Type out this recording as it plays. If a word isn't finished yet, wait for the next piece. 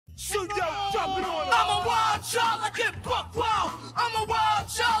So yo, drop it on. I'm a wild child, I get buck wild. I'm a wild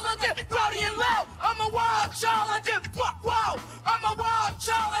child, I get rowdy and loud. I'm a wild child, I get buck wild. I'm a wild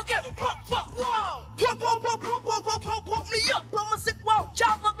child, I get buck wild. Pump me up. I'm a sick wild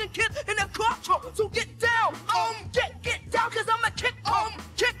child loving kid in a car trunk. So get down, get down, cause I'm a kick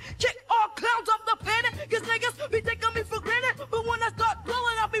all clowns off the planet. Cause niggas be taking me for granted. But when I start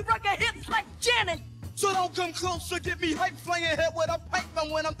blowing, I'll be rocking hits like Janet. So don't come closer, get me hype, flying head with a pipe,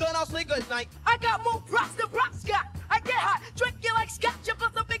 and when I'm done, I'll say good night. I got more props than props got. I get hot, drink you like scotch, you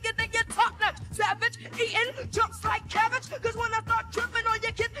bust a bigger than your top notch. Savage, eating jumps like cabbage. Cause when I start tripping on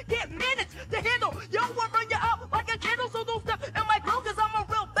your kids, can't manage to handle. Yo, I run you out like a candle, so don't step in my grill, cause I'm a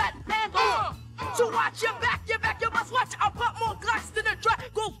real bad handle. So watch your back, you must watch. I pop more glass than a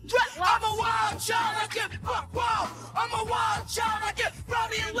track goes dress. I'm a wild child, I get buck wild. I'm a wild child, I get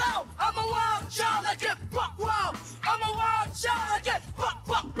rowdy and loud. I'm a wild child, I get buck wild. I'm a wild child, I get buck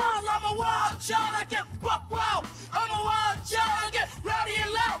wild. I'm a wild child, I get buck wild. I'm a wild child, I get rowdy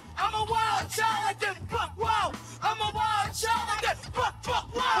and loud. I'm a wild child, I get buck wild. I'm a wild child, I get buck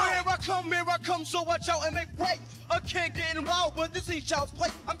wild. Well, here I come, so watch out and make way. A kid getting wild, but this ain't child's play.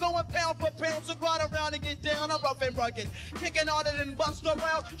 I'm going pound for pound, so ride around and get down. I'm rough and rugged, kicking harder than bust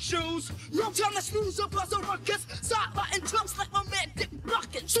around shoes. No time to snooze or buzz or ruckus. Start biting jumps like my man Dick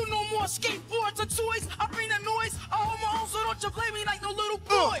Bucket. So no more skateboards or toys. I bring the noise. I hold my own, so don't you play me like no little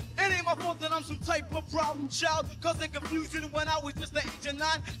boy. It ain't my fault that I'm some type of problem child, cause the confusion when I was just the age of 9.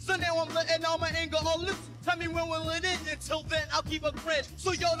 So now I'm letting all my anger all loose. Tell me when we'll it in, until then I'll keep a grin.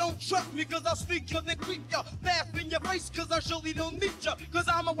 So y'all don't trust me cause I'll speak cause they creep ya. Laugh in your face cause I surely don't need ya. Cause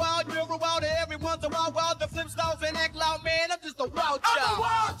I'm a wild, you're a wild, and everyone's a wild. The flip styles and act loud, man, I'm just a wild child. I'm a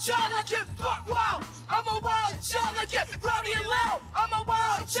wild child, I get buck wild. I'm a wild child, I get rowdy and loud. I'm a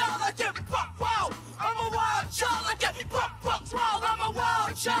wild child, I get buck wild. I'm a wild child, I get buck wild. I'm a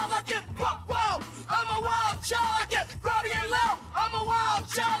wild child, I get buck wild. I'm a wild child, I get rowdy and loud. I'm a wild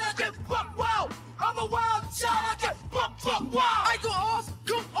child, I get buck wild. I'm a wild child, I get buck wild. I go off,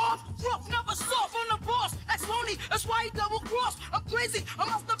 rough, never soft on the boss. That's phony, that's why he double cross. I'm crazy, I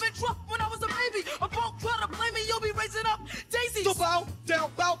must have been rough when I was a baby. A punk try to blame me, you'll be raising up daisies. So bow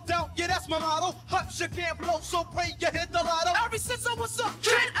down, yeah, that's my motto. Hush, you can't blow, so pray you hit the lotto. Ever since I was a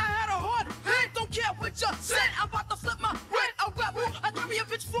kid, I had a hard head. Don't care what you said, I'm about to flip my bread. I rebel, I carry a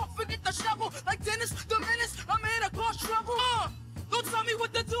pitchfork, forget the shovel. Like Dennis the Menace, I'm in a cause trouble. Don't tell me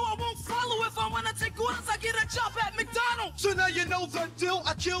what to do, I won't follow. If I wanna take orders, I get a job at McDonald's. So now you know the deal.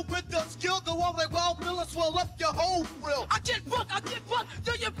 I kill with the skill. Go on like Wild Miller, swell up your whole grill. I get buck,